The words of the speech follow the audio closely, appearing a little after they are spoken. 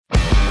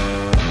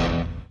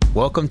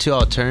Welcome to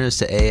Alternatives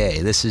to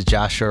AA. This is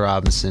Joshua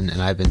Robinson,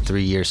 and I've been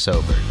 3 years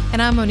sober. And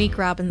I'm Monique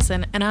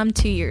Robinson, and I'm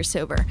 2 years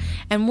sober.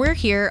 And we're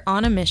here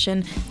on a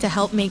mission to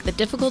help make the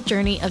difficult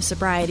journey of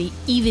sobriety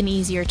even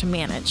easier to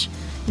manage.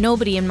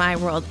 Nobody in my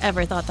world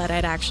ever thought that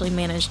I'd actually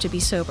manage to be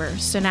sober.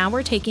 So now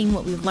we're taking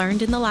what we've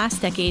learned in the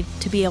last decade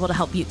to be able to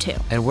help you too.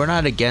 And we're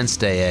not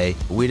against AA.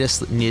 We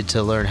just need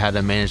to learn how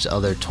to manage the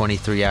other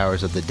 23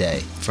 hours of the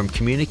day. From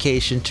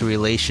communication to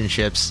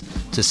relationships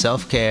to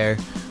self-care,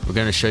 we're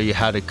going to show you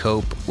how to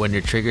cope when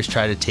your triggers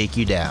try to take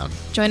you down.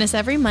 Join us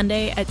every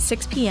Monday at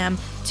 6 p.m.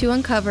 to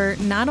uncover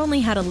not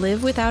only how to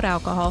live without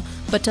alcohol,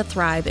 but to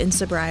thrive in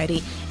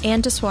sobriety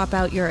and to swap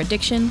out your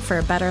addiction for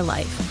a better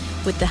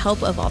life with the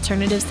help of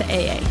Alternatives to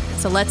AA.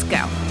 So let's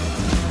go.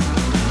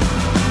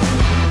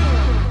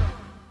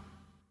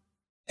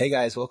 Hey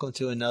guys, welcome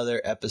to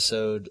another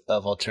episode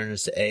of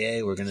Alternatives to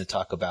AA. We're going to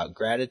talk about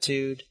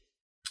gratitude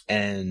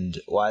and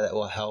why that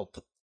will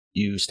help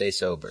you stay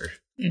sober.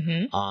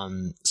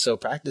 So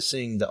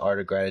practicing the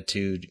art of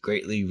gratitude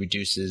greatly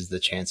reduces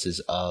the chances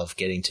of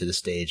getting to the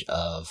stage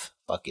of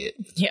fuck it.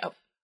 Yep.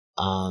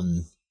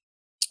 And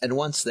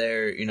once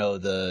there, you know,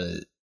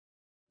 the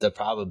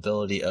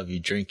probability of you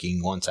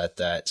drinking once at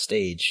that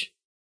stage,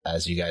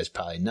 as you guys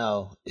probably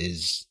know,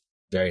 is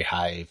very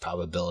high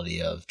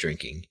probability of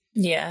drinking.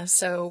 Yeah,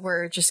 so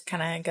we're just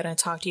kind of going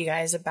to talk to you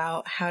guys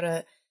about how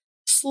to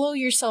slow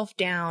yourself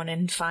down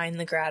and find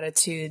the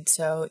gratitude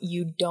so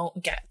you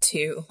don't get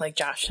to, like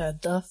Josh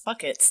said, the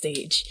fuck it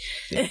stage.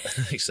 Yeah,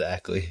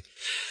 exactly.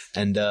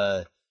 And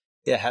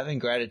having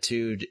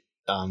gratitude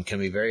can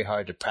be very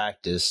hard to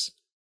practice,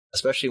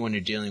 especially when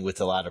you're dealing with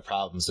a lot of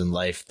problems in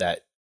life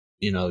that,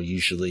 you know,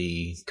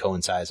 usually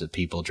coincides with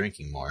people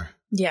drinking more.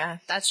 Yeah,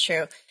 that's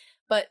true.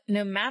 But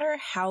no matter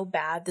how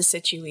bad the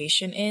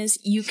situation is,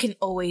 you can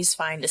always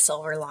find a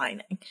silver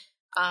lining.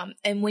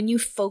 And when you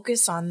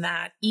focus on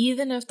that,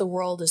 even if the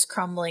world is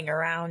crumbling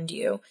around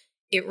you,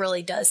 it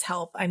really does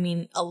help. I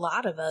mean, a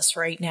lot of us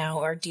right now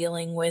are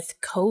dealing with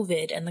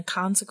COVID and the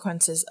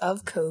consequences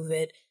of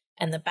COVID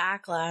and the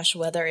backlash,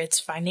 whether it's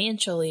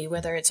financially,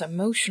 whether it's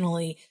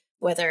emotionally,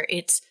 whether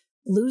it's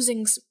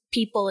losing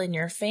people in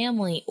your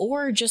family,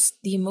 or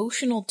just the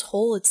emotional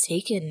toll it's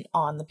taken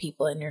on the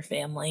people in your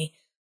family.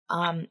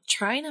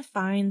 Trying to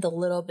find the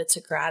little bits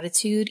of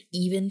gratitude,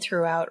 even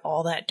throughout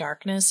all that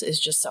darkness, is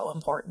just so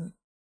important.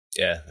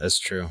 Yeah, that's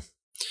true.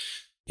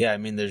 Yeah, I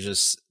mean,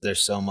 there's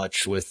so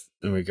much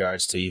in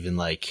regards to even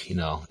like, you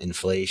know,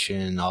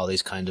 inflation, all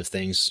these kind of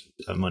things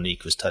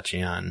Monique was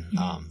touching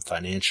on,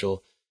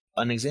 financial.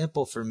 An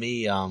example for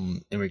me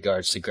in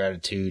regards to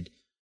gratitude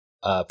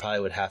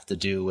probably would have to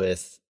do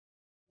with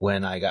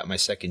when I got my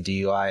second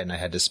DUI and I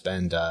had to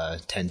spend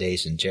 10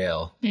 days in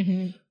jail.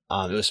 It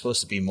was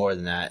supposed to be more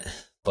than that,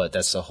 but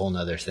that's a whole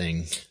nother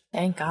thing.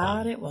 Thank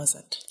God it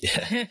wasn't.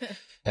 Yeah, it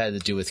had to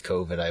do with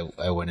COVID.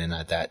 I went in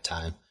at that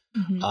time.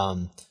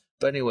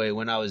 But anyway,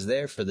 when I was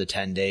there for the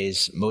 10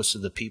 days, most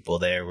of the people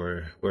there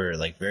were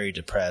like very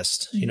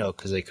depressed, you know,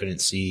 because they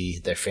couldn't see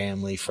their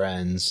family,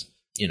 friends,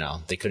 you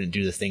know, they couldn't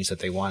do the things that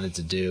they wanted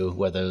to do,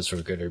 whether those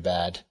were good or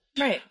bad.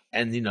 Right.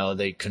 And, you know,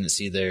 they couldn't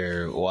see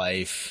their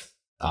wife,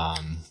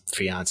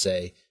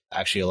 fiance.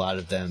 Actually, a lot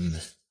of them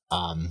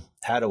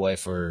had a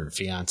wife or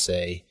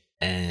fiance,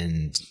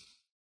 and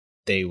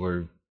they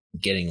were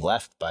getting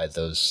left by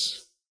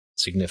those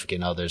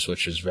significant others,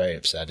 which was very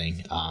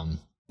upsetting.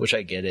 Which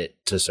I get it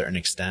to a certain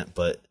extent,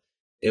 but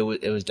it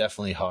was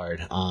definitely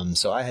hard.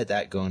 So I had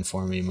that going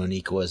for me.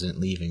 Monique wasn't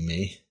leaving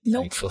me,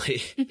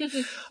 thankfully.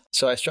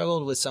 So I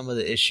struggled with some of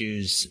the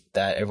issues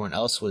that everyone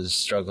else was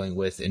struggling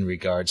with in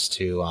regards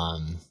to,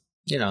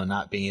 you know,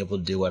 not being able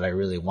to do what I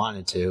really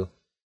wanted to.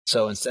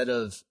 So instead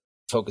of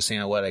focusing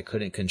on what I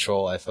couldn't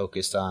control, I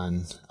focused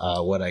on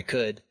what I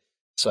could,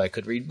 so I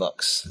could read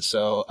books.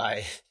 So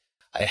I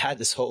had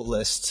this whole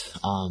list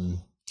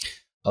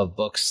of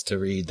books to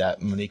read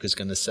that Monique was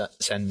going to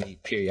send me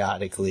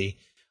periodically,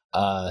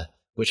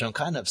 which I'm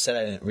kind of upset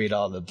I didn't read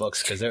all the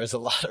books because there was a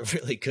lot of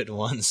really good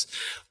ones.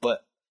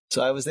 But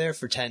so I was there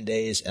for 10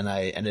 days and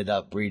I ended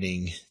up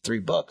reading 3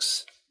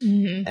 books.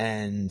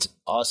 And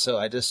also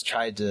I just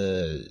tried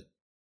to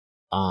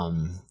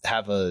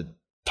have a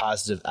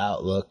positive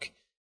outlook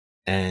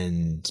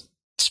and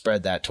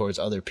spread that towards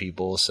other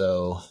people.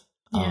 So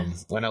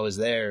when I was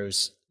there, it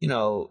was, you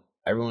know,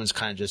 everyone's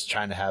kind of just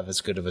trying to have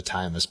as good of a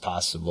time as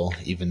possible,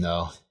 even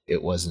though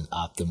it wasn't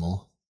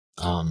optimal.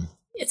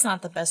 It's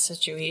not the best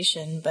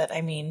situation, but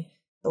I mean,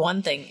 the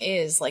one thing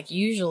is, like,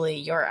 usually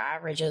your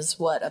average is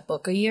what, a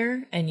book a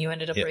year, and you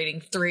ended up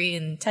reading 3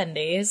 in 10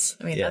 days.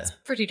 I mean, that's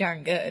pretty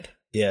darn good.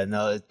 Yeah,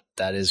 no,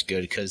 that is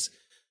good because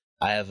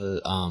I have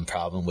a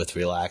problem with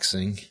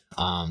relaxing.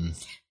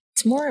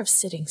 It's more of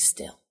sitting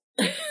still.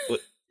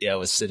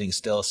 With sitting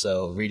still.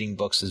 So reading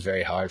books is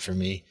very hard for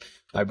me.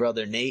 My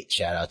brother Nate,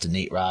 shout out to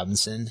Nate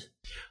Robinson.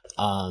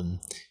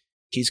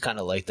 He's kind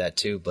of like that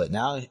too, but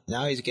now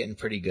he's getting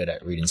pretty good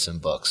at reading some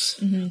books.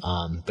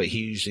 But he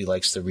usually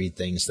likes to read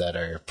things that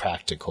are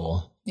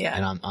practical. Yeah,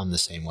 and I'm the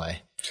same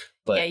way.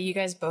 But yeah, you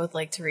guys both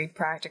like to read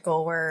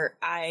practical. Where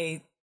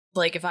I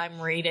like if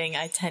I'm reading,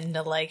 I tend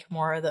to like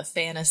more of the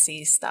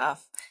fantasy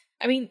stuff.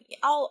 I mean,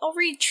 I'll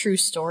read true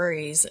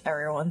stories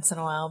every once in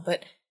a while,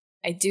 but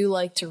I do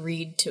like to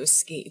read to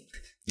escape.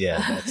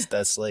 Yeah,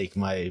 that's like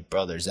my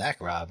brother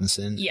Zach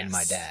Robinson Yes. and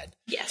my dad.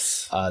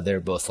 Yes.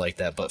 They're both like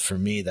that, but for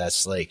me,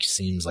 that's like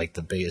seems like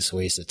the biggest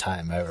waste of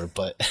time ever.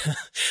 But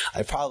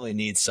I probably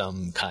need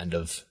some kind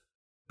of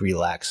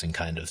relaxing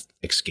kind of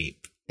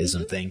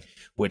escapism thing,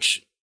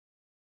 which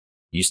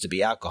used to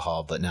be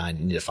alcohol, but now I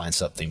need to find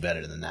something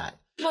better than that.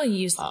 Well, you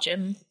use the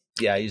gym.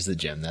 Yeah, I use the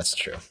gym. That's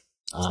true.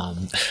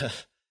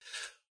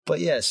 But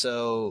yeah,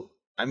 so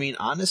I mean,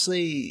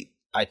 honestly,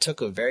 I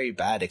took a very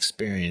bad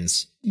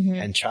experience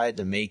and tried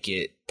to make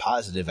it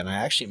positive, and I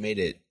actually made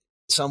it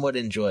somewhat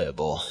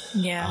enjoyable.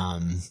 Yeah.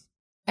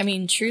 I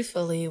mean,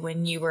 truthfully,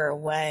 when you were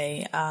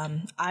away,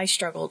 I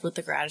struggled with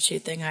the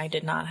gratitude thing. I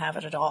did not have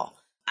it at all.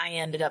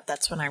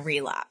 That's when I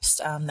relapsed.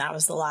 That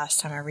was the last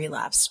time I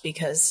relapsed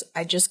because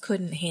I just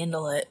couldn't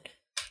handle it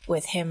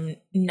with him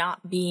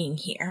not being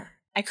here.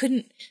 I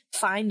couldn't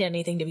find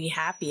anything to be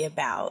happy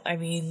about. I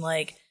mean,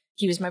 like,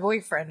 he was my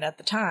boyfriend at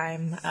the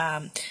time,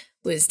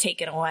 was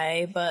taken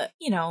away, but,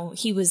 you know,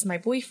 he was my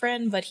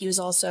boyfriend, but he was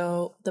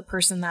also the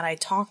person that I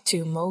talked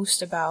to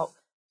most about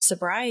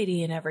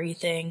sobriety and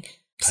everything.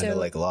 Kind of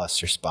like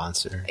lost your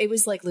sponsor. It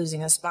was like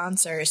losing a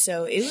sponsor.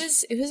 So it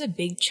was a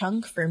big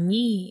chunk for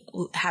me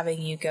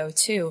having you go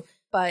too.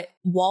 But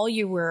while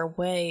you were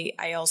away,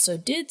 I also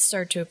did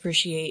start to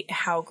appreciate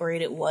how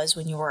great it was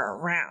when you were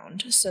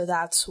around. So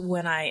that's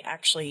when I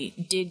actually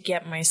did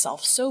get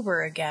myself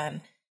sober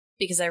again,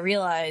 because I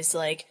realized,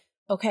 like,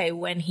 okay,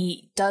 when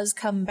he does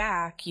come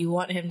back, you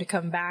want him to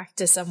come back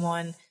to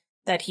someone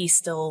that he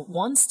still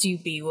wants to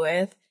be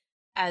with,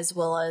 as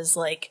well as,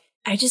 like,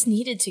 I just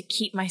needed to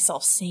keep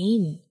myself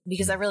sane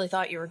because I really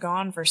thought you were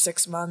gone for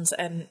 6 months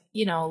and,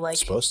 you know, like...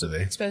 Supposed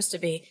to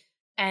be.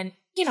 And,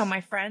 you know,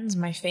 my friends,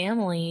 my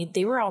family,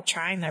 they were all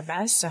trying their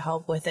best to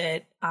help with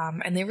it.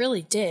 And they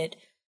really did.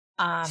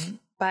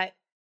 But,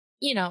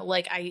 you know,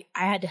 like I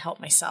had to help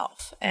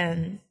myself.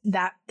 And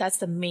that's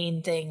the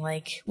main thing.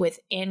 Like with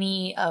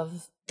any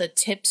of the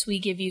tips we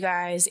give you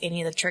guys,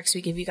 any of the tricks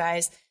we give you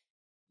guys,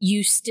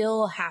 you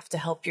still have to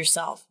help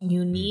yourself.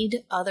 You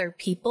need other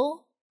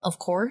people, of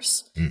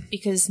course,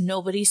 because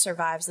nobody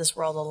survives this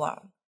world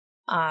alone.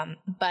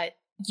 But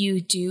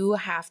you do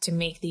have to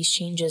make these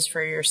changes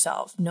for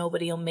yourself.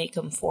 Nobody will make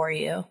them for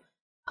you.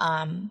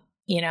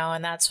 You know,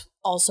 and that's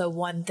also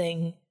one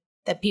thing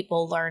that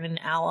people learn in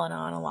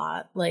Al-Anon a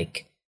lot,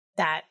 like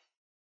that,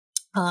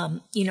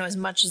 you know, as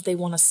much as they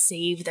want to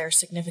save their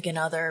significant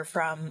other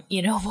from,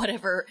 you know,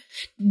 whatever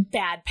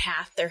bad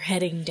path they're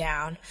heading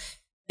down,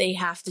 they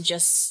have to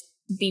just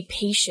be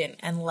patient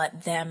and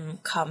let them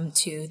come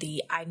to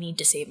the, I need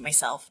to save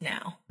myself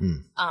now.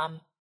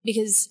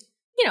 Because,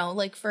 you know,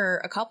 like for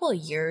a couple of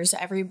years,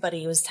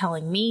 everybody was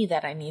telling me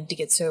that I need to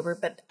get sober,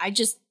 but I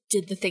just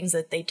did the things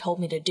that they told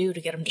me to do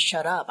to get them to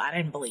shut up. I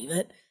didn't believe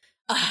it.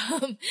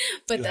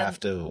 But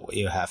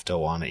you have to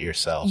want it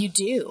yourself. You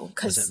do.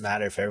 Doesn't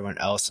matter if everyone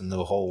else in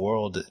the whole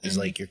world is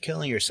like, you're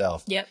killing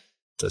yourself. Yep.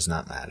 Does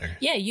not matter.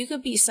 Yeah, you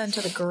could be sent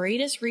to the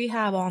greatest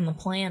rehab on the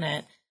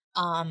planet.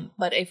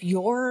 But if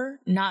you're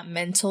not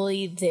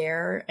mentally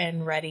there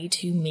and ready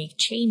to make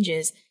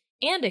changes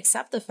and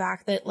accept the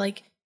fact that,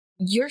 like,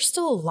 you're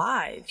still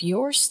alive,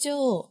 you're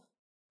still,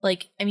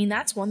 like, I mean,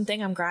 that's one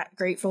thing I'm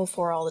grateful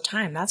for all the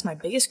time. That's my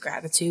biggest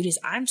gratitude is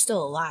I'm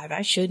still alive.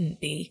 I shouldn't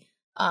be,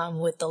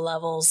 with the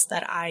levels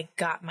that I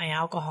got my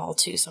alcohol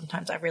to.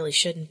 Sometimes I really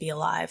shouldn't be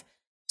alive.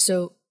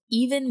 So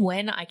even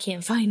when I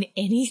can't find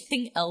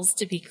anything else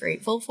to be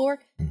grateful for,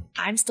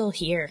 I'm still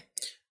here.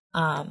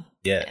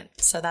 Yeah.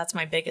 So that's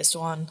my biggest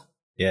one.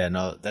 Yeah,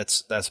 no,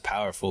 that's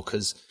powerful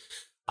because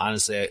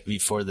honestly,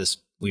 before this,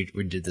 we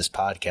did this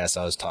podcast,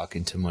 I was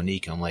talking to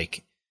Monique. I'm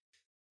like,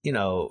 you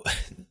know,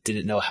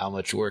 didn't know how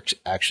much work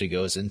actually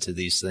goes into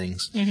these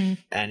things.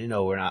 And, you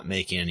know, we're not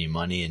making any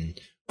money.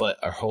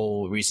 But our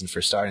whole reason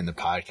for starting the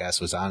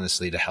podcast was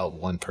honestly to help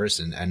one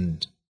person.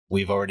 And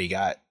we've already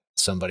got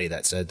somebody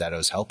that said that it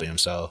was helping him.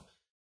 So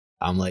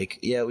I'm like,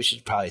 yeah, we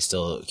should probably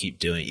still keep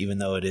doing it, even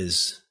though it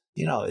is,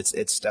 you know,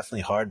 it's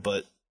definitely hard,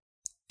 but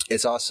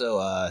it's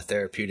also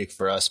therapeutic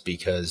for us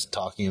because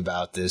talking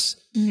about this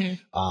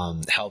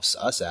helps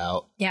us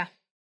out. Yeah.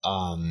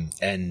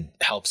 And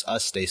helps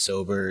us stay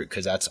sober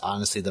because that's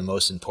honestly the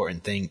most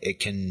important thing.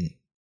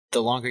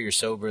 The longer you're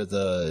sober,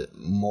 the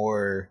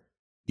more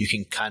you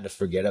can kind of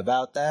forget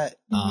about that.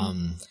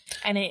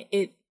 And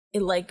it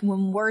like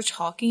when we're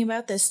talking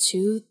about this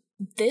too,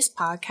 this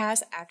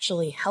podcast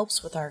actually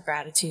helps with our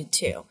gratitude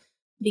too,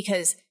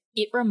 because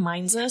it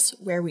reminds us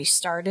where we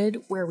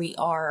started, where we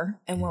are,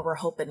 and where we're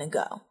hoping to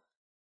go.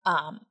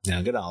 Yeah,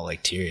 I'm getting all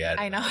like teary-eyed.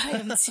 I know, I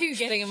am too,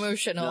 getting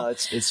emotional. No,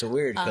 it's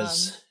weird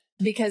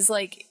because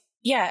like,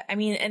 yeah, I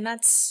mean, and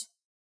that's,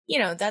 you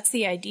know, that's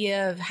the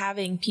idea of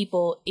having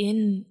people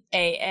in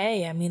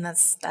AA. I mean,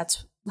 that's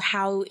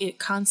how it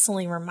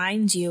constantly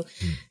reminds you.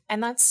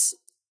 And that's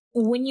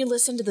when you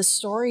listen to the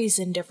stories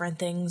and different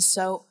things.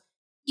 So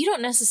you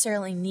don't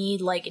necessarily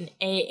need like an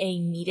AA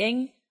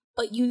meeting,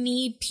 but you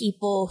need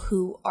people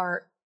who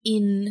are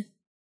in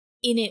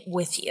it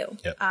with you.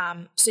 Yep.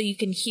 So you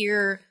can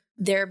hear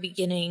their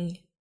beginning,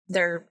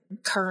 their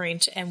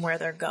current, and where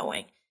they're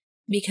going.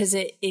 Because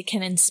it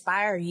can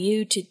inspire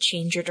you to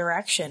change your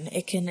direction.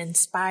 It can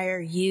inspire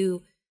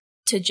you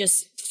to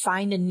just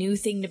find a new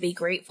thing to be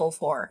grateful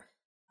for.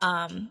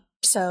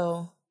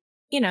 So,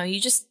 you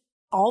just,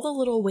 all the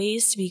little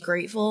ways to be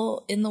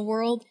grateful in the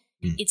world,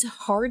 it's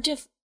hard to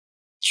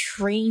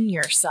train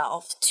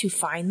yourself to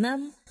find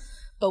them.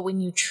 But when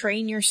you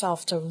train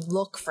yourself to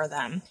look for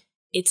them,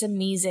 it's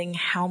amazing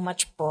how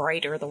much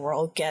brighter the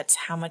world gets,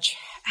 how much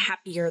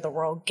happier the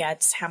world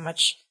gets, how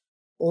much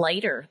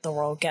lighter the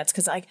world gets.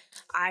 Because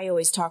I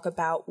always talk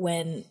about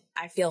when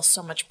I feel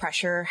so much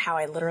pressure, how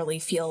I literally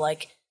feel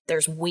like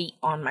there's weight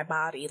on my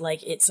body,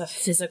 like it's a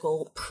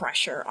physical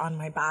pressure on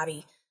my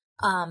body.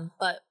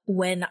 But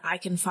when I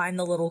can find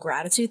the little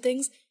gratitude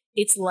things,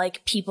 it's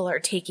like people are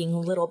taking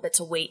little bits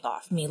of weight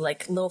off me,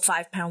 like little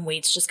 5-pound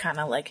weights, just kind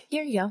of like,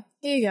 here you go,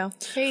 here you go,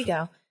 here you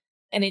go.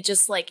 And it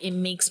just it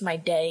makes my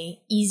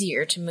day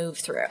easier to move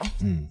through.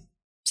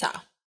 So.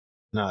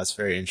 No, it's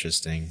very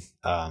interesting.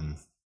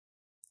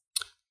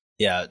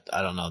 Yeah,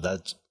 I don't know.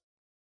 That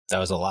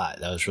was a lot.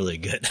 That was really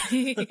good.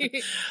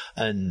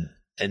 and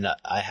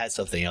I had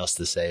something else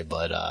to say,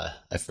 but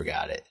I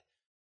forgot it.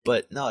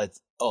 But no, I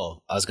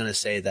was gonna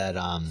say that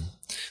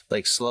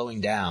slowing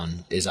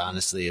down is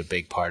honestly a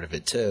big part of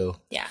it too.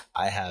 Yeah.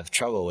 I have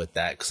trouble with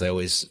that because I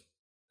always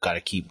got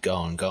to keep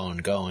going.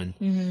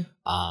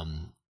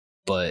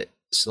 But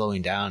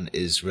slowing down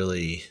is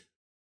really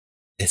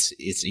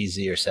it's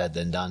easier said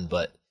than done.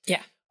 But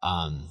yeah,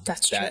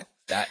 that's true.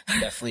 That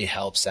definitely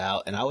helps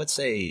out. And I would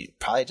say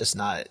probably just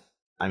not,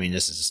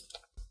 this is,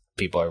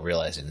 people are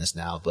realizing this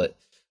now, but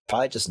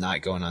probably just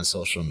not going on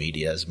social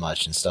media as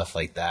much and stuff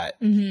like that,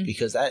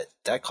 because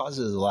that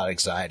causes a lot of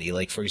anxiety.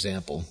 Like, for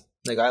example,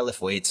 I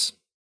lift weights,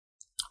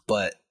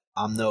 but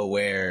I'm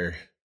nowhere,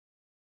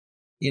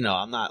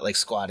 I'm not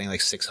squatting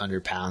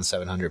 600 pounds,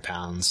 700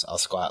 pounds. I'll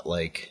squat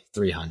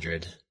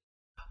 300.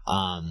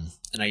 And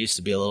I used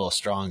to be a little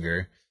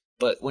stronger.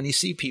 But when you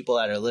see people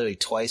that are literally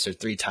 2 or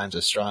 3 times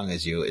as strong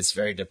as you, it's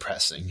very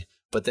depressing.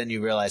 But then you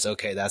realize,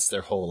 okay, that's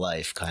their whole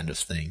life kind of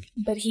thing.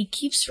 But he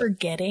keeps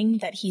forgetting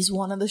that he's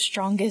one of the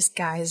strongest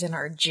guys in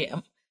our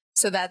gym.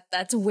 So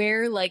that's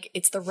where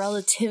it's the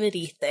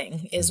relativity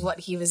thing is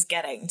what he was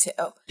getting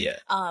to. Yeah.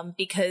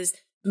 Because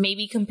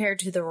maybe compared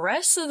to the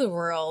rest of the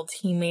world,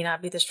 he may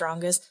not be the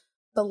strongest,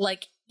 but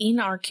in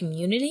our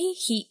community,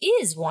 he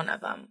is one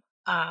of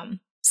them.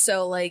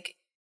 So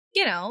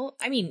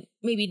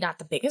maybe not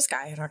the biggest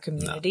guy in our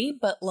community,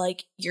 but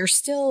you're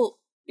still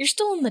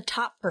in the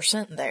top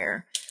percent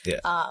there.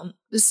 Yeah.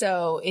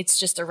 So it's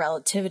just a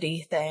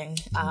relativity thing,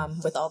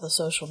 with all the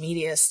social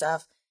media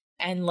stuff.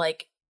 And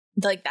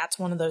that's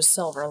one of those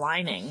silver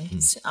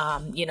linings.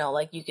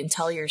 You can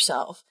tell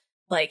yourself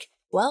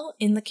well,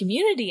 in the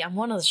community, I'm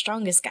one of the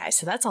strongest guys.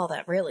 So that's all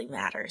that really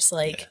matters.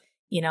 And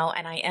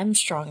I am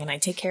strong and I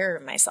take care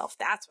of myself.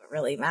 That's what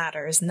really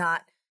matters.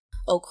 Not,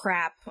 oh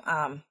crap.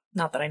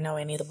 Not that I know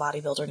any of the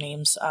bodybuilder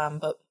names,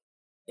 but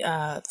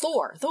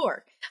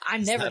Thor.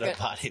 I'm never not gonna. A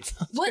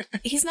bodybuilder. What?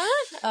 He's not?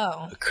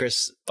 Oh.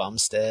 Chris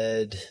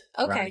Bumstead,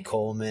 okay. Ronnie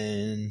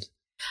Coleman,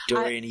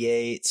 Dorian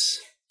Yates.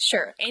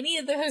 Sure. Any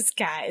of those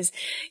guys.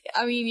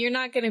 You're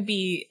not going to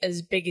be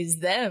as big as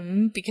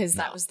them because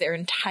that was their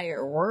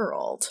entire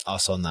world.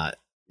 Also not.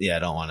 Yeah, I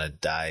don't want to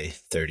die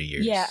 30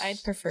 years. Yeah,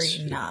 I'd prefer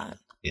you not.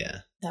 Yeah.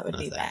 That would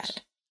be bad.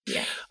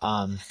 Yeah.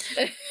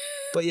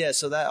 But yeah,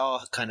 so that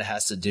all kind of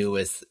has to do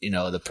with,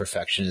 the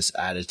perfectionist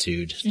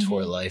attitude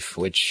toward life,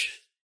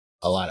 which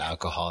a lot of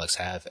alcoholics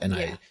have.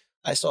 And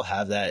I still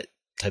have that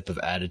type of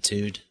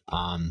attitude.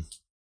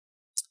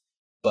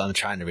 But I'm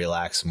trying to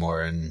relax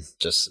more and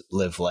just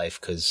live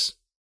life because,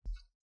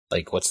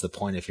 what's the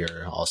point if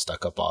you're all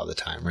stuck up all the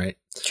time, right?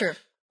 True.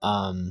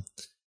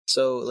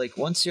 So,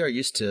 once you're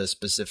used to a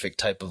specific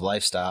type of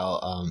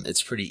lifestyle,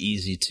 it's pretty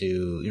easy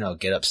to,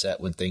 get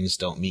upset when things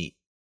don't meet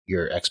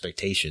your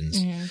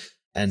expectations.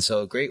 And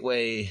so a great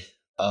way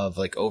of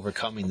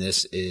overcoming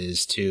this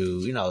is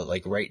to,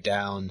 write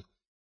down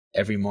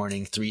every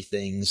morning 3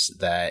 things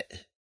that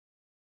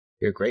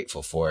you're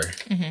grateful for.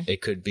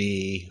 It could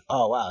be,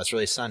 oh, wow, it's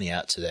really sunny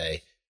out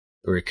today.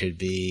 Or it could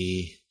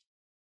be,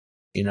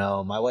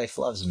 my wife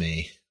loves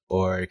me.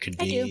 Or it could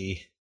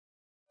be,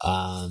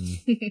 I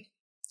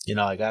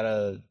got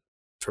a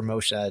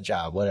promotion at a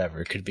job, whatever.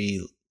 It could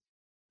be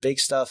big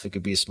stuff. It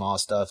could be small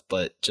stuff,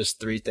 but just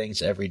 3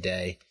 things every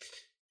day.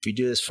 If you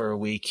do this for a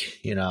week,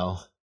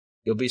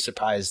 you'll be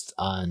surprised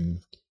on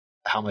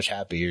how much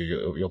happier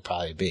you'll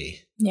probably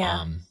be.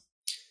 Yeah.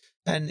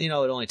 And, it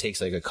only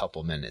takes a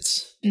couple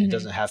minutes. It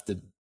doesn't have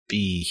to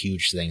be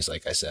huge things,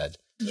 like I said.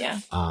 Yeah.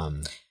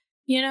 And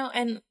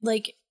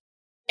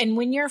and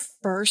when you're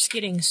first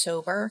getting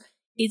sober,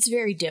 it's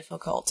very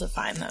difficult to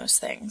find those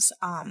things.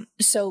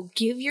 So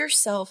give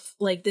yourself,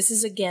 this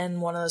is again,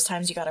 one of those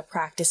times you got to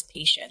practice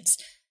patience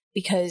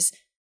because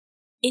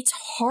it's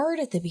hard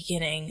at the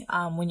beginning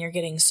when you're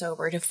getting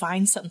sober to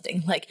find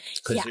something like,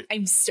 yeah,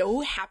 I'm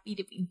so happy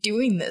to be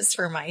doing this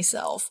for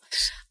myself.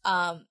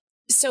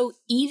 So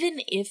even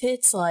if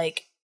it's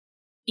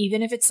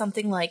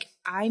something like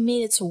I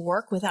made it to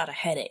work without a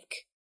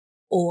headache,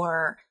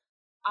 or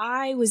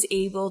I was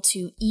able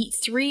to eat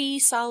 3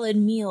 solid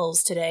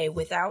meals today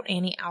without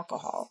any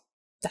alcohol,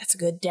 that's a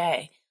good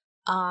day.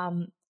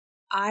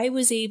 I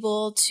was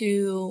able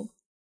to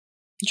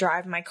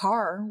drive my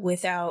car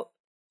without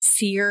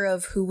fear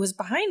of who was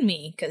behind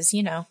me, because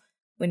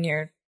when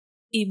you're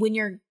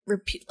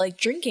like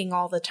drinking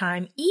all the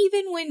time,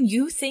 even when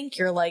you think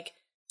you're like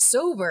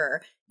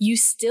sober, you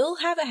still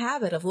have a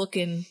habit of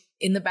looking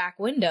in the back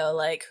window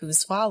like,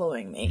 who's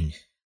following me?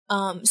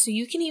 So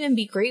you can even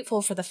be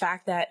grateful for the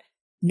fact that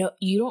no,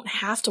 you don't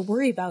have to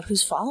worry about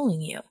who's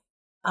following you.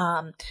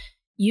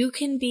 You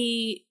can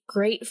be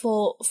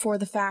grateful for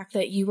the fact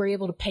that you were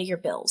able to pay your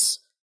bills.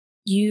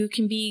 You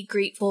can be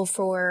grateful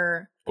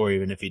for, or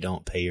even if you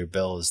don't pay your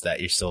bills, that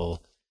you still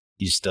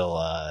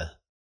are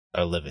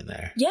living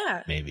there.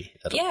 Yeah, maybe.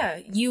 Yeah,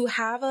 you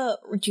have a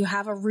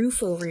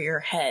roof over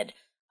your head.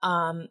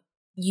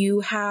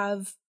 You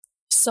have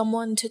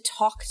someone to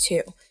talk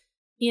to.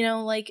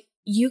 Like,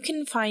 you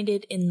can find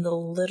it in the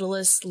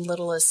littlest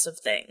of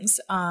things.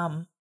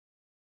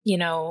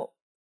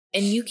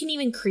 And you can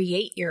even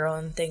create your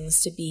own things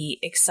to be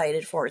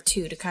excited for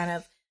too, to kind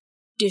of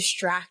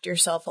distract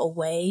yourself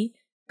away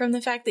from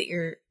the fact that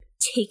you're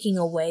taking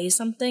away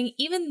something,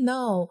 even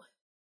though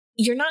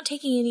you're not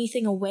taking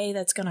anything away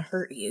that's going to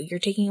hurt you. You're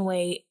taking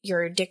away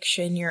your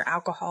addiction, your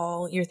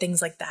alcohol, your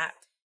things like that.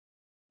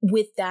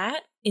 With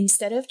that,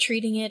 instead of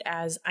treating it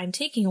as I'm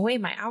taking away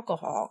my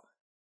alcohol,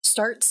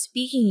 start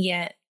speaking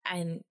it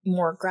in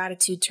more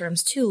gratitude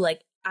terms too.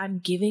 Like, I'm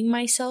giving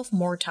myself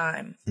more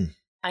time.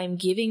 I'm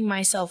giving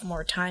myself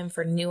more time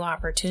for new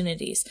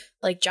opportunities.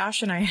 Like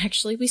Josh and I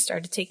we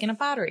started taking a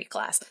pottery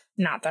class.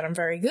 Not that I'm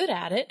very good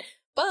at it,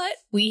 but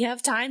we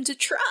have time to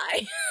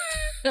try.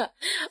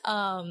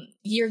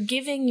 You're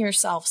giving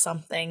yourself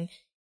something.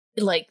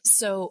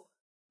 So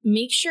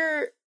make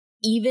sure,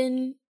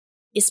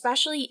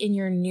 especially in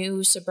your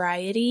new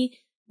sobriety,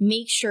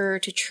 make sure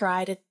to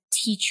try to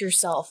teach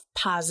yourself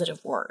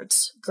positive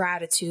words,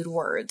 gratitude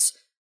words,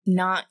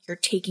 not you're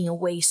taking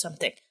away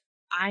something.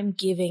 I'm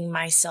giving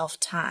myself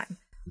time.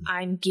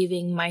 I'm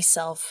giving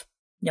myself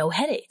no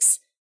headaches.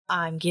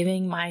 I'm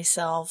giving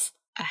myself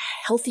a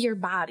healthier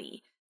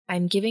body.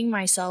 I'm giving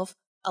myself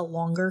a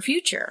longer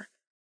future.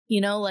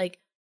 Like,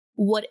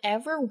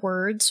 whatever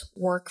words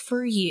work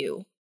for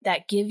you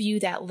that give you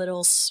that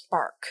little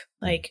spark.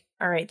 Like,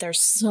 all right, there's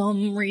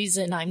some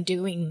reason I'm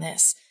doing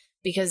this.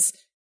 Because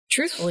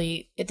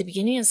truthfully, at the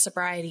beginning of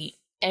sobriety,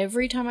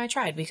 every time I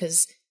tried,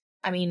 because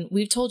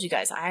we've told you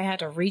guys, I had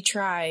to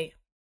retry.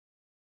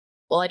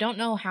 Well, I don't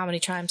know how many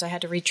times I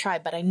had to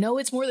retry, but I know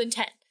it's more than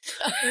 10.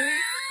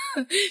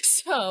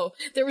 So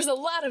there was a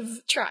lot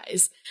of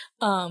tries.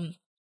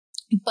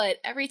 But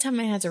every time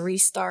I had to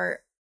restart,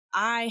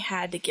 I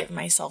had to give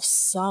myself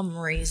some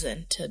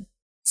reason to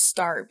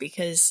start,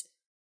 because,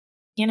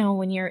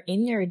 when you're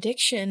in your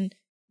addiction,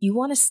 you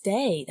want to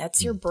stay.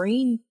 That's your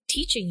brain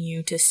teaching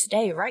you to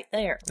stay right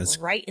there,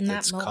 right in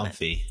that moment.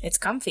 Comfy. It's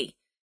comfy.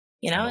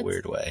 In a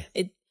weird way.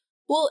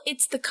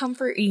 It's the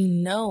comfort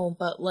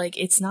but like,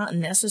 it's not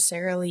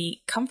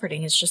necessarily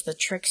comforting. It's just the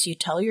tricks you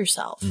tell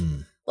yourself.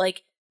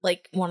 Like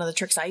one of the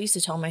tricks I used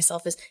to tell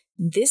myself is,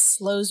 this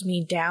slows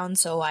me down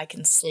so I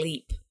can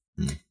sleep.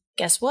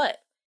 Guess what?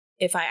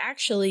 If I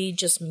actually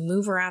just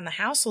move around the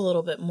house a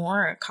little bit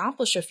more,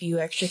 accomplish a few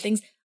extra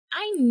things,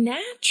 I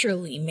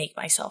naturally make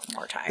myself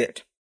more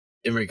tired.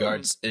 In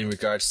regards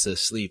to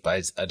sleep,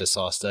 I just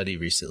saw a study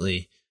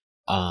recently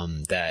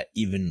that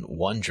even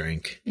one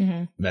drink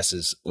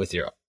messes with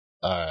your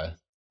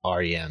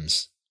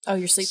REMs. Oh,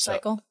 your sleep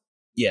cycle?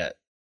 Yeah.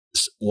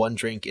 One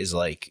drink is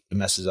like, it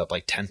messes up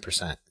like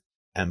 10%.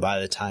 And by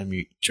the time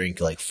you drink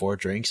like 4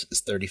 drinks,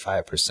 it's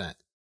 35%.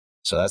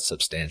 So that's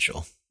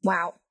substantial.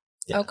 Wow.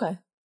 Yeah. Okay.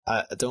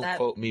 Don't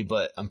quote me,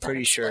 but I'm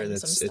pretty sure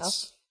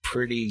it's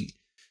pretty.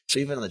 So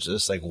even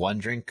just like one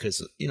drink,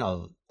 because,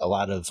 a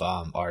lot of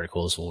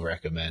articles will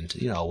recommend,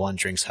 one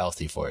drink's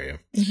healthy for you.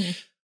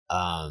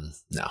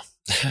 No.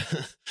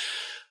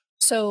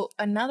 So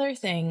another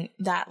thing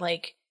that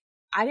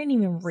I didn't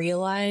even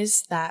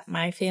realize that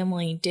my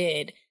family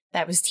did,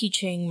 that was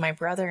teaching my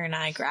brother and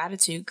I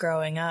gratitude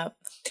growing up.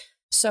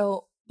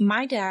 So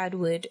my dad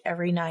would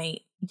every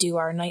night do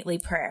our nightly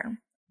prayer.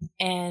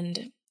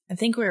 And I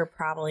think we were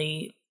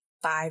probably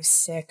 5,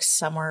 6,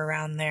 somewhere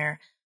around there,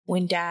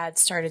 when Dad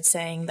started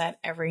saying that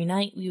every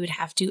night we would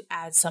have to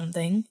add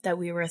something that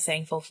we were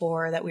thankful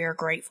for, that we were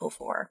grateful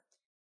for.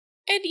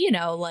 And,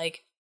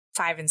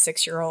 5 and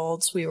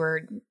 6-year-olds, we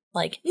were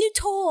like, new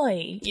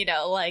toy,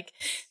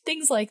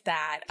 things like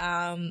that.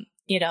 Got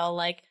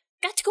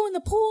to go in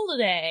the pool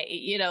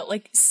today,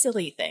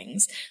 silly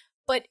things.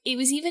 But it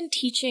was even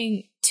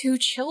teaching 2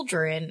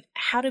 children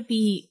how to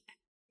be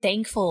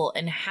thankful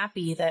and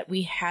happy that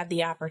we had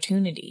the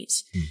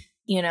opportunities,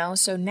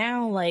 So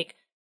now,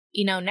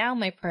 now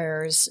my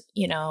prayers,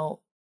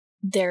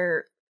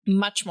 they're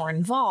much more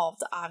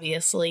involved.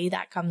 Obviously,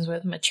 that comes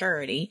with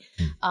maturity.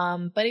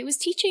 But it was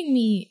teaching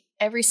me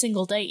every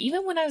single day,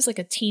 even when I was like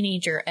a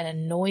teenager and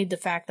annoyed the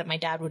fact that my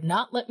dad would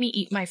not let me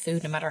eat my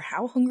food no matter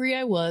how hungry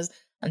I was,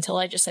 until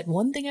I just said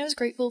one thing I was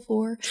grateful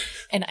for.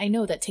 And I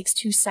know that takes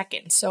 2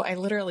 seconds. So I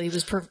literally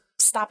was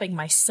stopping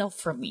myself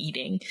from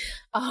eating.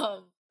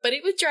 But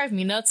it would drive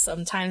me nuts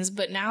sometimes.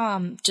 But now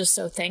I'm just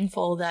so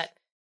thankful that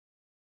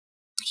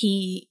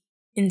he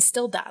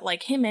instilled that.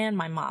 Like, him and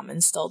my mom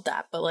instilled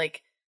that. But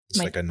like, it's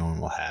like a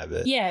normal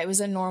habit. Yeah, it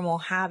was a normal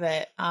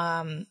habit.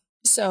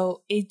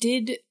 So it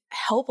did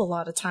help a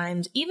lot of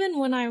times, even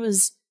when I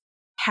was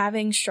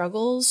having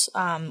struggles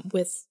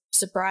with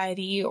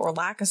sobriety or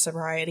lack of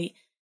sobriety.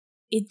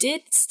 It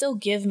did still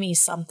give me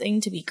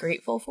something to be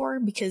grateful for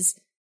because,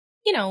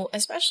 you know,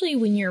 especially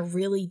when you're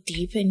really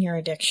deep in your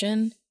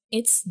addiction,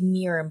 it's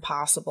near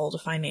impossible to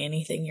find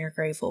anything you're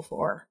grateful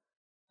for.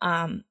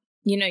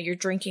 You know, you're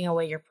drinking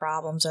away your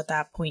problems at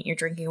that point. You're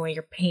drinking away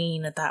your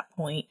pain at that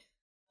point.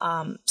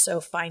 So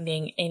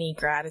finding any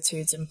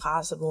gratitude's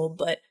impossible.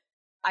 But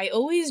I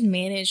always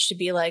managed to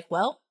be like,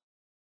 well,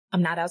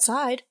 I'm not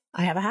outside.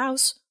 I have a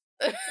house.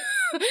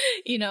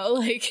 You know,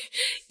 like,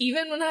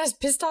 even when I was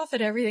pissed off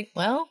at everything,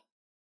 well,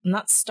 I'm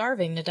not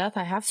starving to death.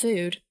 I have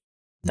food.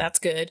 That's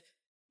good.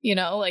 You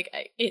know, like,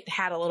 it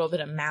had a little bit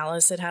of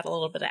malice. It had a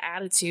little bit of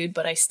attitude,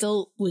 but I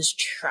still was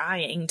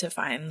trying to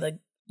find the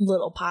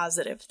little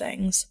positive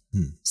things.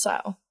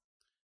 So,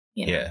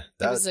 you know,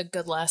 that was a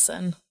good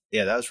lesson.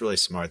 Yeah, that was really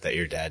smart that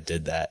your dad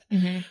did that.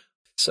 Mm-hmm.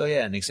 So,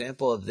 yeah, an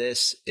example of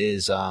this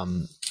is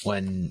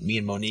when me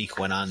and Monique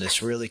went on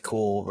this really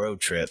cool road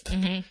trip,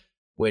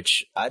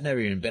 which I'd never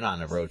even been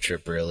on a road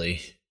trip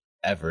really.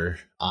 Ever.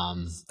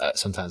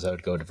 Sometimes I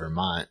would go to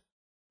Vermont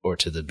or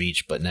to the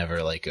beach, but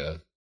never like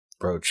a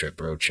road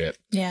trip.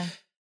 Yeah.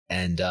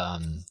 And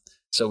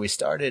so we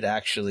started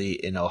actually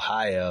in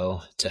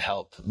Ohio to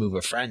help move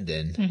a friend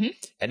in.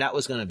 And that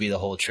was going to be the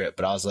whole trip.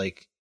 But I was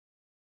like,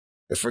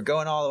 if we're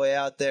going all the way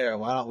out there,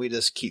 why don't we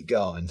just keep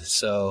going?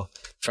 So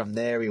from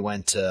there, we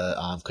went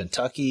to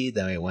Kentucky.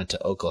 Then we went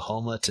to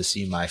Oklahoma to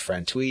see my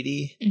friend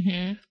Tweety.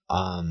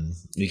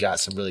 We got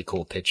some really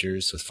cool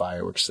pictures with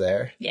fireworks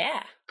there.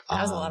 Yeah.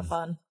 That was a lot of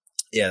fun.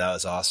 Yeah, that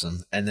was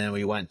awesome. And then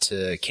we went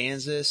to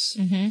Kansas.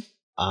 We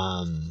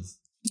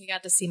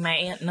got to see my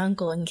aunt and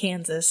uncle in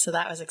Kansas, so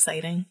that was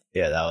exciting.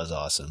 Yeah, that was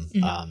awesome.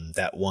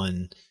 That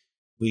one,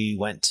 we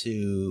went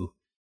to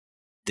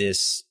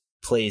this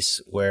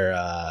place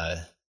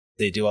where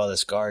they do all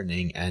this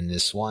gardening, and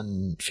this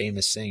one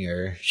famous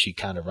singer, she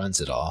kind of runs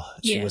it all.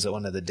 She was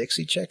one of the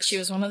Dixie Chicks? She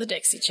was one of the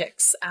Dixie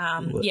Chicks.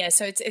 Yeah,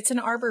 so it's an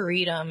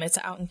arboretum. It's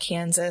out in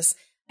Kansas.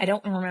 I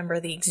don't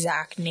remember the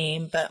exact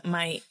name, but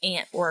my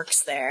aunt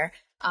works there,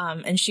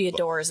 and she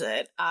adores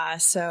it.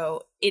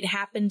 So it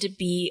happened to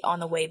be on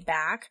the way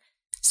back,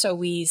 so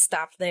we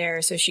stopped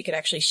there so she could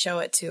actually show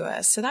it to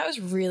us. So that was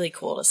really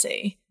cool to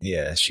see.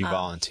 Yeah, she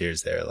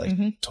volunteers there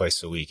like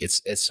twice a week.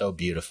 It's so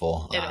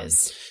beautiful. It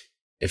is.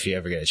 If you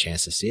ever get a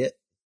chance to see it,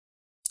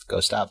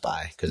 go stop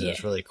by because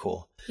it's really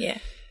cool. Yeah.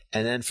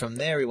 And then from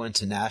there, we went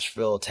to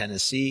Nashville,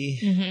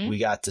 Tennessee. We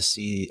got to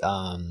see...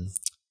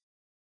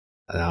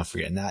 I'm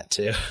forgetting that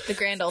too. The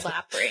Grand Ole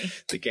Opry.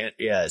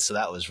 So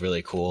that was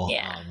really cool.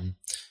 Yeah.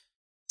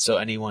 So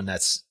anyone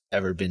that's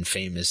ever been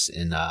famous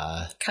in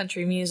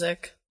country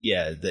music,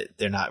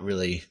 they're not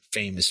really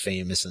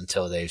famous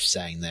until they've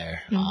sang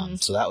there.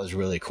 So that was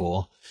really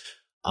cool.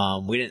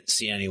 We didn't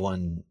see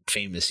anyone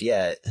famous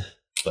yet,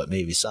 but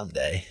maybe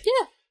someday.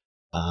 Yeah.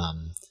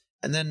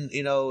 And then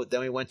then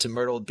we went to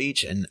Myrtle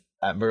Beach, and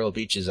at Myrtle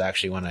Beach is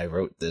actually when I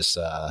wrote this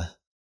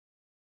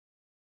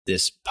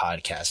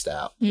podcast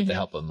out with the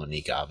help of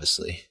Monique,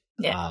 obviously.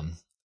 Yeah.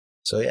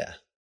 So yeah.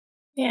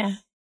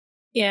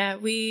 Yeah.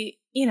 We,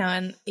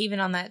 and even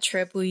on that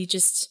trip,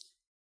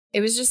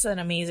 it was just an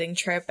amazing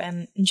trip,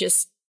 and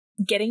just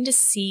getting to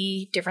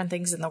see different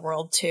things in the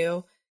world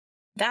too.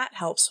 That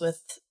helps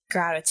with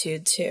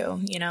gratitude too,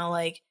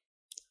 like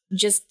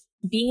just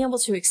being able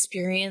to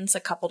experience a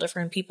couple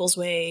different people's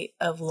way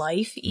of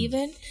life,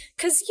 even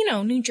because,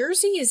 New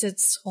Jersey is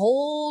its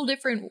whole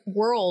different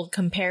world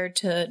compared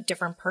to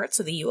different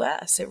parts of the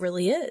US. It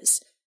really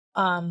is.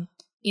 And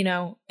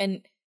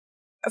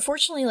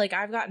fortunately, like,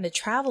 I've gotten to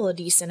travel a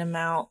decent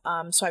amount.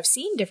 So I've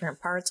seen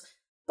different parts,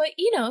 but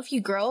if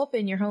you grow up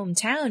in your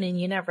hometown and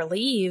you never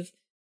leave,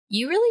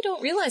 you really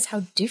don't realize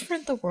how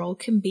different the world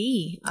can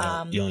be.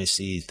 You only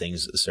see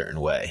things a certain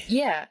way.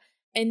 Yeah.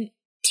 And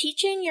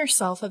teaching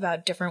yourself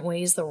about different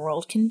ways the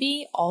world can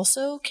be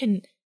also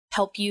can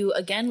help you,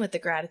 again, with the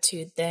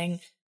gratitude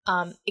thing.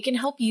 It can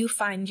help you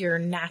find your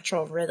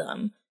natural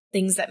rhythm,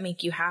 things that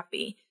make you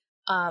happy.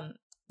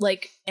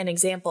 Like an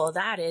example of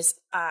that is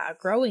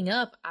growing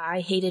up, I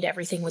hated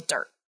everything with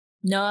dirt.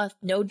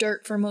 No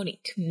dirt for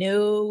Monique.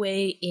 No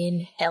way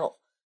in hell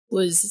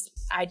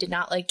I did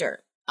not like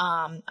dirt.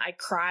 I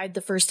cried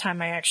the first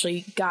time I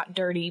actually got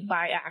dirty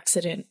by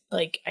accident.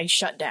 Like, I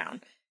shut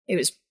down. It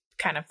was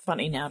kind of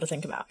funny now to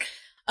think about.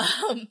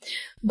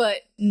 But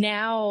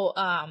now,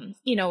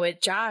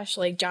 with Josh,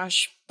 like,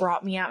 Josh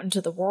brought me out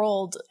into the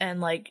world,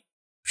 and like,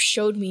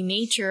 showed me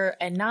nature,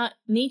 and not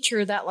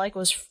nature that like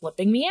was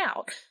flipping me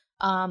out.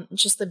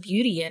 Just the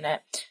beauty in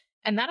it.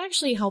 And that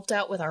actually helped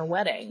out with our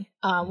wedding,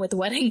 with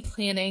wedding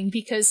planning,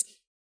 because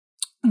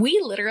we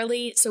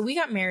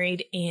got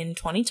married in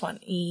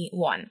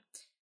 2021,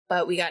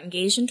 but we got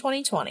engaged in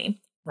 2020,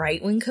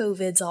 right when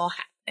COVID's all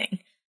happening.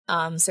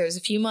 So it was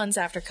a few months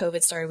after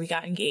COVID started, we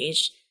got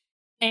engaged.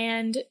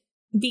 And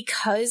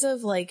because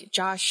of like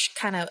Josh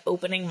kind of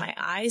opening my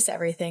eyes to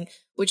everything,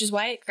 which is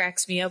why it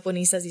cracks me up when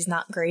he says he's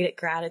not great at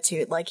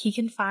gratitude. Like, he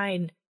can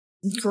find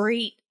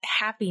great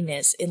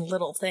happiness in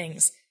little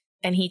things.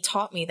 And he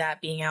taught me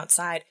that being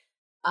outside.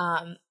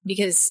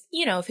 Because,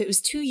 you know, if it was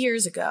 2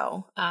 years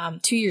ago,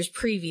 2 years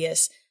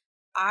previous,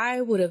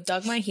 I would have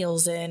dug my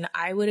heels in.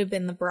 I would have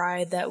been the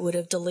bride that would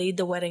have delayed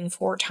the wedding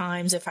 4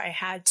 times if I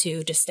had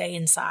to stay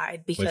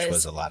inside. Because, which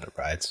was a lot of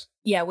brides.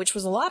 Yeah, which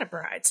was a lot of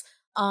brides.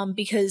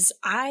 Because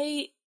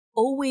I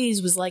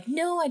always was like,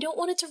 no, I don't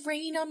want it to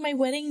rain on my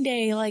wedding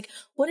day. Like,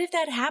 what if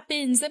that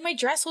happens? Then my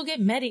dress will get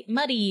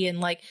muddy. And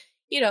like,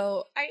 you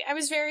know, I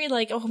was very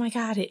like, oh my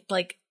God,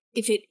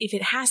 if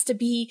it has to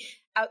be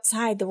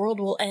outside, the world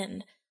will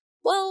end.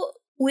 Well,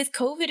 with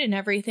COVID and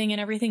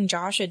everything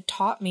Josh had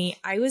taught me,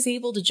 I was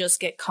able to just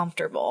get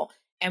comfortable.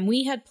 And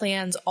we had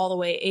plans all the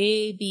way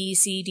A, B,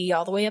 C, D,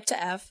 all the way up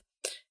to F.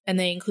 And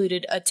they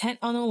included a tent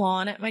on the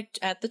lawn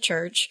at the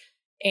church,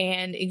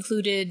 and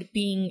included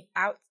being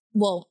out,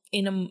 well,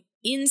 in an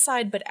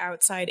inside but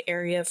outside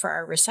area for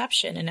our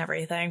reception and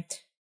everything.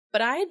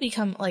 But I had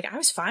become like, I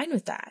was fine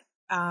with that.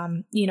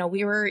 You know,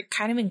 we were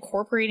kind of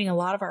incorporating a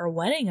lot of our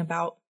wedding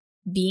about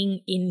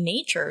being in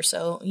nature.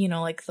 So, you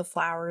know, like the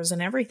flowers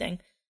and everything.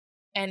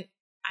 And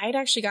I'd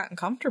actually gotten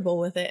comfortable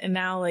with it. And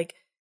now like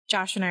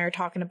Josh and I are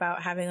talking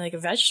about having like a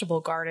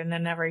vegetable garden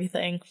and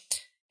everything.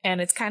 And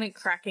it's kind of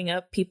cracking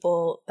up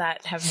people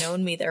that have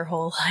known me their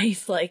whole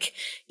life, like,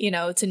 you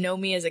know, to know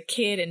me as a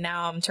kid. And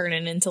now I'm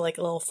turning into like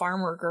a little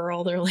farmer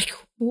girl. They're like,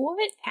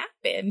 what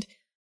happened?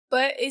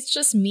 But it's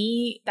just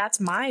me. That's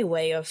my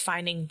way of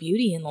finding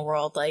beauty in the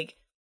world. Like,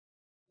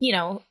 you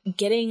know,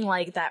 getting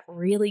like that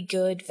really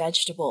good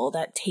vegetable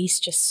that tastes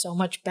just so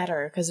much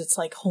better because it's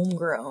like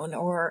homegrown,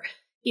 or,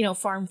 you know,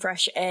 farm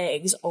fresh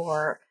eggs,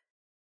 or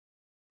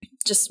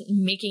just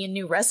making a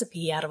new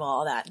recipe out of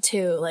all that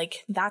too.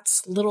 Like,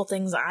 that's little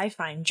things I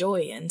find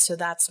joy in. So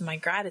that's my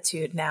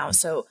gratitude now.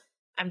 So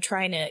I'm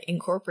trying to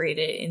incorporate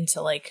it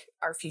into like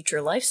our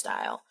future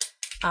lifestyle.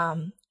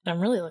 And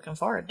I'm really looking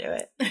forward to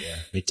it. Yeah,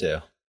 me too.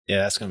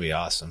 Yeah, that's going to be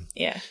awesome.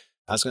 Yeah.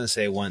 I was going to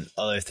say one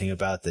other thing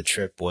about the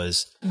trip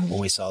was when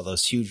we saw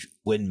those huge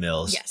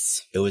windmills.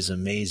 Yes. It was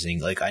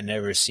amazing. Like, I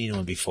never seen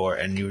one before,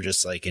 and you were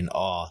just like in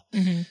awe.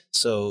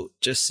 So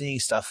just seeing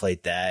stuff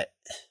like that,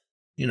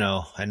 you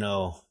know, I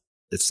know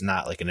it's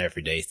not like an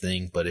everyday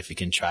thing, but if you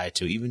can try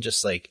to, even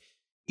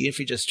if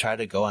you just try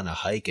to go on a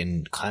hike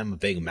and climb a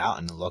big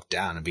mountain and look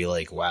down and be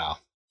like, wow.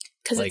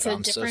 Because like,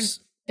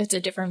 it's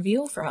a different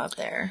view from up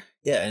there.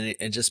 Yeah, and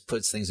it just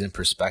puts things in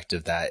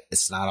perspective that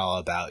it's not all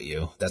about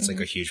you. That's like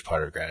a huge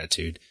part of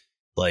gratitude.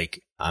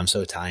 Like, I'm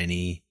so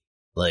tiny,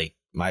 like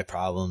my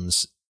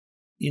problems,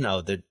 you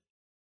know,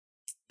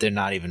 they're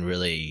not even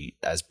really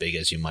as big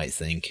as you might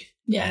think.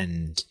 Yeah.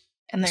 And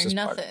they're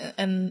nothing.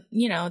 And,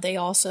 you know,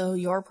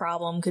 your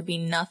problem could be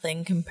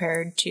nothing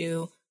compared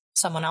to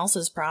someone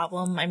else's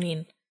problem. I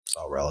mean, it's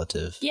all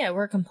relative. Yeah,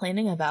 we're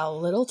complaining about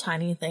little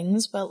tiny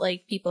things, but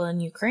like people in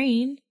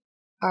Ukraine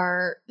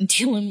are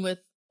dealing with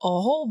a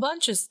whole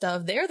bunch of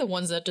stuff. They're the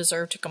ones that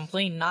deserve to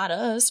complain, not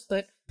us.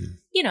 But,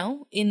 you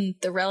know, in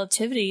the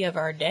relativity of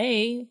our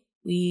day,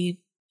 we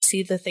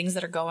see the things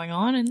that are going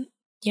on and,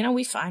 you know,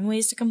 we find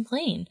ways to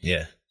complain.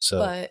 Yeah.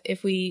 But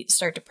if we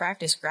start to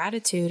practice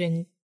gratitude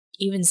and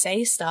even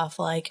say stuff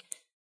like,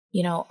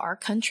 you know, our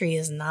country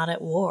is not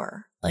at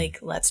war. Like,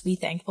 let's be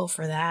thankful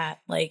for that.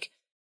 Like,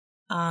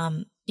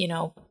 you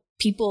know,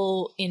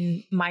 people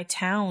in my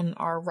town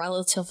are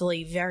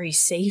relatively very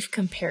safe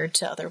compared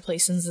to other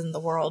places in the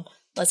world.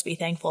 Let's be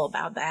thankful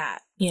about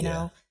that, you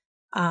know?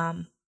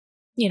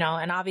 You know,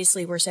 and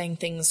obviously we're saying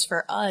things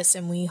for us,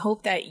 and we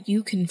hope that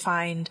you can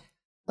find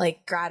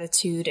like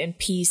gratitude and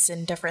peace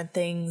and different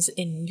things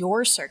in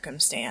your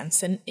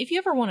circumstance. And if you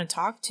ever want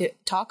to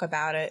talk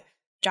about it,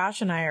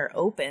 Josh and I are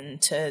open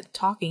to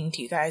talking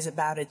to you guys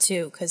about it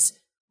too, because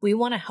we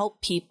want to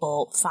help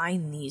people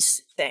find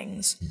these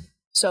things.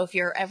 So if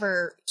you're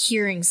ever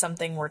hearing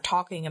something we're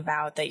talking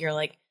about that you're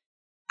like,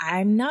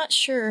 I'm not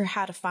sure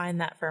how to find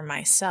that for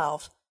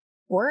myself,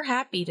 we're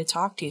happy to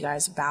talk to you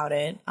guys about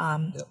it,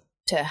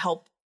 to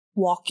help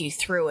walk you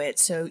through it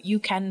so you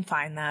can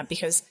find that,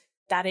 because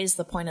that is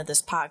the point of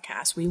this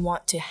podcast. We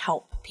want to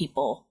help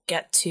people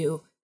get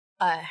to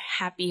a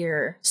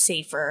happier,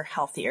 safer,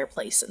 healthier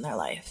place in their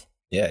life.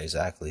 Yeah,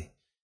 exactly.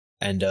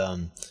 And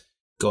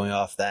going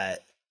off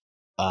that,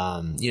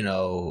 you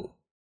know,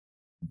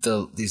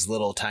 these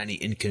little tiny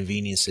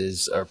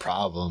inconveniences or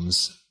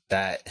problems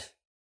that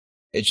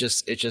it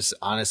just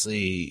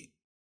honestly,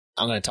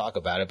 I'm going to talk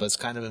about it, but it's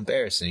kind of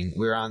embarrassing.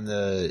 We were on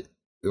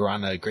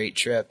a great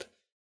trip,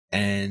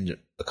 and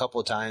a couple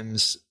of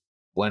times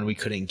when we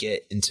couldn't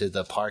get into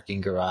the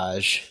parking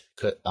garage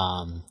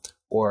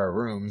or our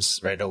rooms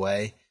right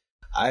away,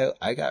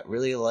 I got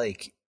really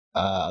like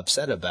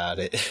upset about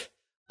it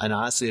and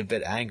honestly a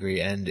bit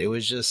angry. And it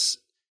was just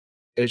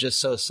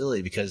so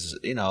silly because,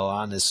 you know,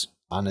 on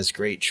this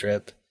great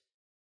trip,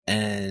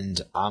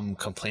 and I'm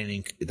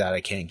complaining that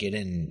I can't get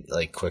in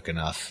like quick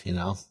enough, you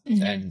know,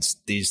 and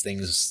these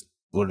things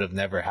would have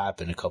never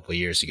happened a couple of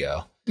years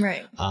ago.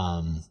 Right.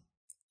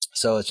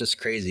 So it's just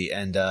crazy.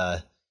 And,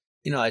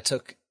 you know, I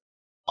took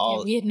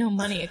we had no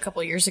money a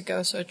couple of years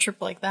ago, so a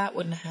trip like that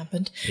wouldn't have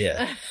happened.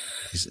 Yeah.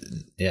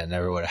 Yeah,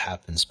 never would have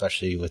happened,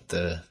 especially with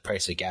the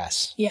price of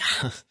gas. Yeah.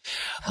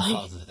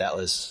 That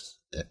was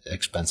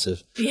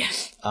expensive. Yeah.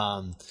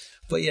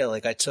 But yeah,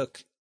 like I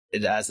took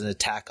it as an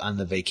attack on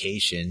the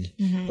vacation.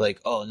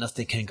 Like, oh,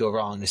 nothing can go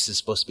wrong. This is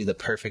supposed to be the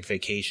perfect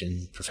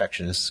vacation,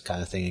 perfectionist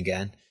kind of thing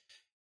again.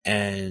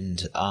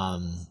 And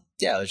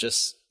yeah,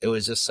 it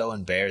was just so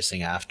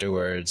embarrassing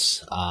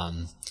afterwards.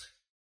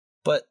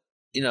 But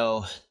you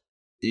know,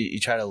 you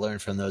try to learn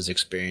from those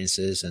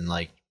experiences, and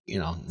like, you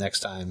know, next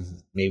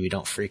time maybe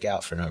don't freak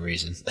out for no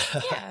reason.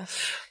 Yeah.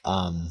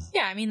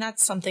 Yeah, I mean,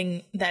 that's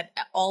something that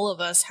all of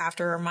us have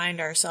to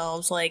remind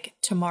ourselves, like,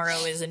 tomorrow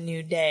is a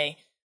new day.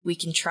 We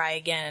can try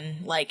again.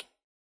 Like,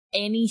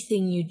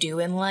 anything you do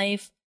in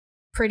life,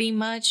 pretty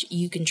much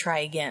you can try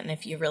again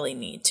if you really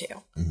need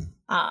to.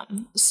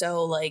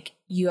 So like,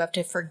 you have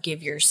to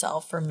forgive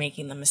yourself for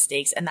making the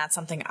mistakes. And that's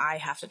something I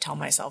have to tell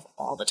myself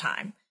all the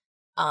time.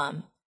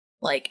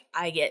 Like,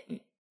 I get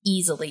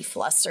easily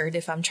flustered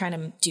if I'm trying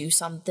to do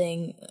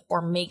something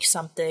or make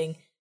something.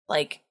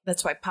 Like,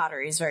 that's why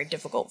pottery is very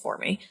difficult for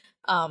me.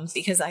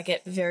 Because I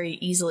get very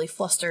easily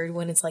flustered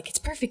when it's like, it's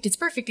perfect, it's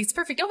perfect, it's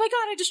perfect. Oh my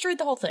God, I destroyed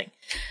the whole thing.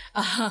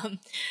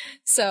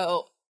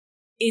 So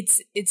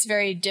it's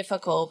very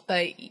difficult,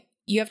 but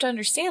you have to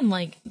understand,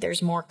 like,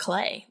 there's more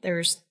clay.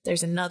 There's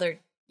another,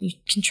 you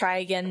can try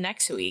again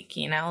next week,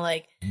 you know,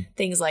 like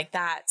things like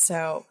that.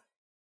 So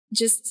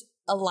just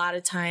a lot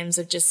of times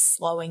of just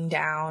slowing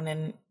down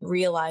and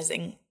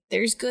realizing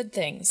there's good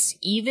things,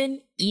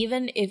 even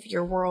if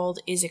your world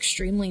is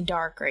extremely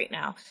dark right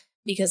now,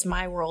 because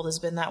my world has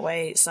been that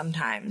way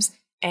sometimes,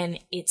 and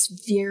it's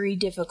very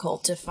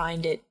difficult to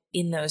find it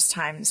in those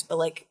times. But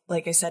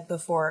like I said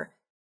before,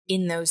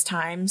 in those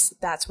times,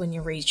 that's when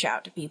you reach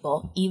out to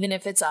people, even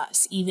if it's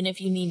us, even if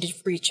you need to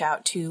reach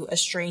out to a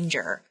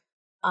stranger,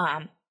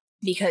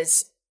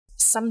 because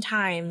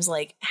sometimes,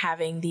 like,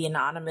 having the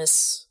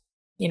anonymous,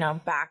 you know,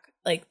 back,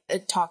 like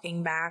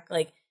talking back,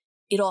 like,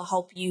 it'll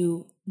help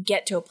you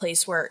get to a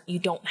place where you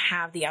don't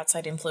have the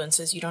outside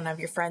influences. You don't have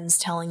your friends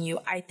telling you,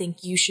 I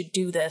think you should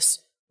do this,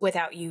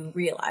 without you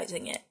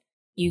realizing it.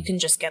 You can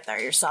just get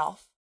there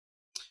yourself.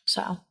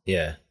 So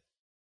yeah.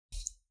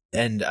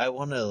 And I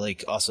want to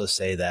like also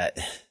say that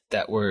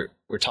we're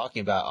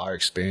talking about our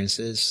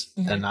experiences,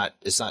 and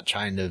it's not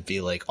trying to be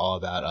like all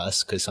about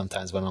us, because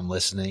sometimes when I'm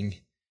listening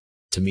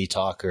to me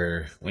talk,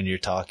 or when you're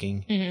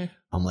talking,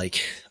 I'm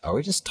like, are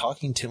we just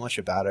talking too much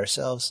about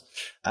ourselves?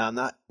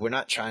 We're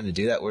not trying to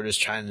do that. We're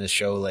just trying to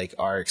show like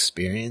our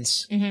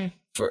experience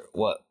for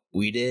what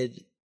we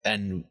did,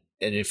 and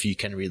if you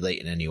can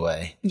relate in any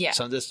way. Yeah.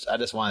 So I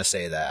just want to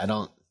say that.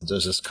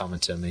 Those just coming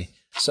to me.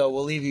 So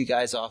we'll leave you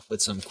guys off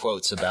with some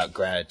quotes about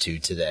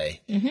gratitude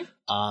today.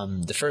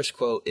 The first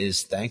quote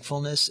is,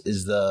 thankfulness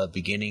is the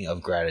beginning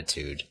of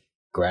gratitude.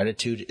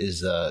 Gratitude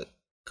is the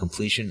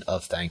completion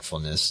of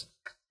thankfulness.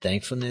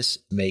 Thankfulness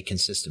may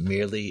consist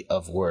merely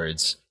of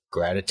words.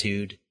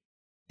 Gratitude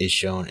is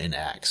shown in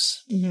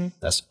acts.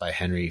 That's by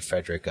Henry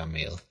Frederick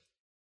Emile.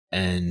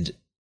 And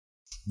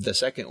the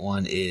second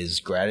one is,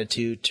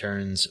 gratitude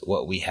turns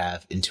what we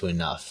have into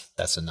enough.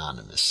 That's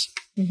anonymous.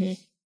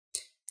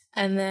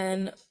 And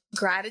then,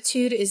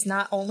 gratitude is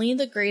not only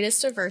the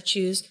greatest of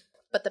virtues,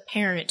 but the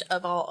parent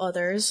of all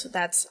others.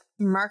 That's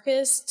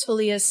Marcus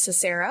Tullius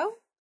Cicero.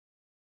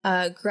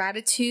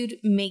 Gratitude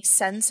makes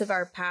sense of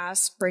our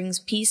past, brings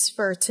peace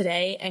for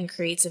today, and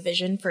creates a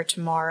vision for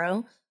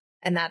tomorrow.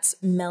 And that's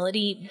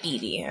Melody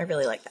Beattie. I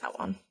really like that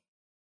one.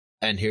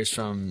 And here's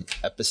from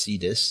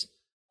Epictetus.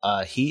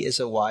 He is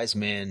a wise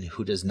man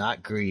who does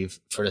not grieve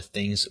for the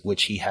things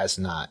which he has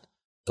not,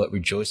 but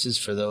rejoices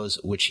for those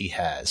which he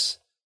has.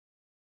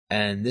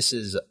 And this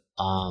is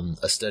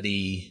a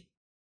study.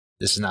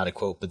 This is not a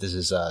quote, but this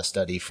is a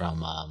study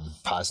from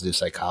Positive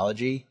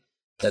Psychology,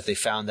 that they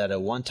found that a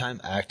one-time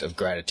act of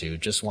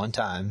gratitude, just one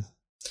time,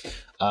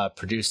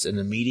 produced an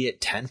immediate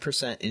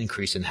 10%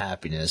 increase in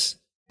happiness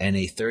and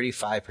a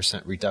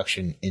 35%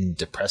 reduction in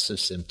depressive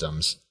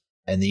symptoms.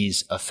 And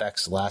these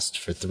effects last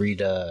for 3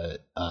 to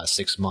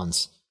 6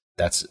 months.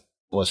 That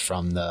was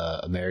from the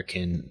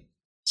American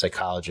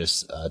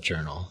Psychologist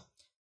Journal.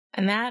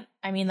 And that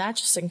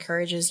just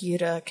encourages you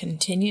to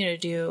continue to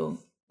do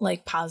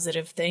like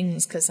positive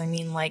things. Cause I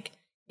mean, like,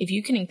 if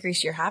you can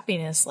increase your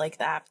happiness like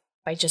that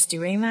by just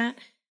doing that,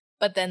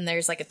 but then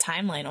there's like a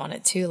timeline on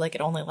it too. Like,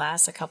 it only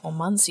lasts a couple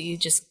months. So you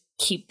just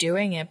keep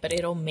doing it, but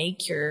it'll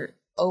make your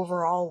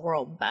overall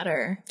world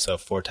better. So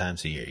 4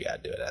 times a year, you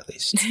got to do it at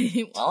least.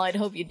 Well, I'd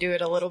hope you do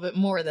it a little bit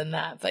more than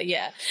that. But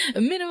yeah,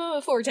 a minimum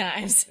of 4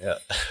 times. Yeah.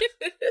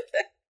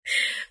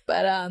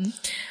 But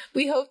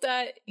we hope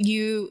that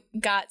you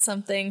got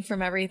something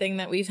from everything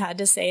that we've had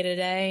to say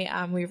today.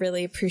 We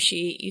really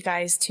appreciate you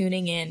guys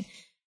tuning in.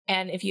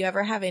 And if you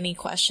ever have any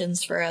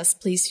questions for us,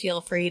 please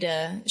feel free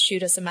to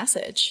shoot us a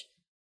message.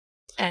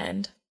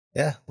 And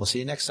yeah, we'll see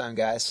you next time,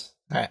 guys.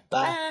 All right,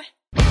 bye.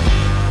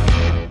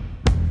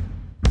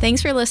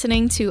 Thanks for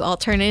listening to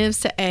Alternatives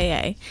to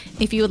AA.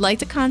 If you would like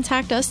to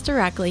contact us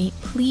directly,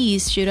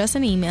 please shoot us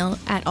an email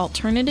at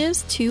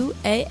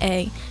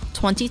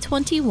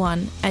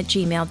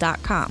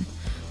alternatives2aa2021@gmail.com.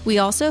 We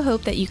also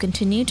hope that you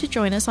continue to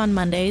join us on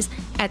Mondays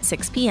at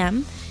 6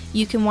 p.m.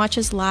 You can watch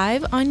us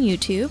live on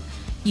YouTube.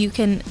 You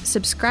can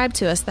subscribe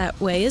to us that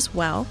way as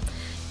well.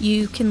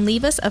 You can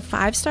leave us a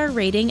 5-star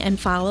rating and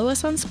follow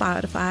us on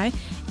Spotify.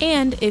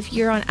 And if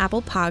you're on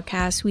Apple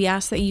Podcasts, we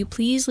ask that you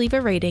please leave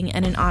a rating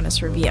and an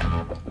honest review.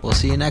 We'll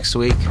see you next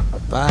week.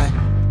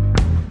 Bye.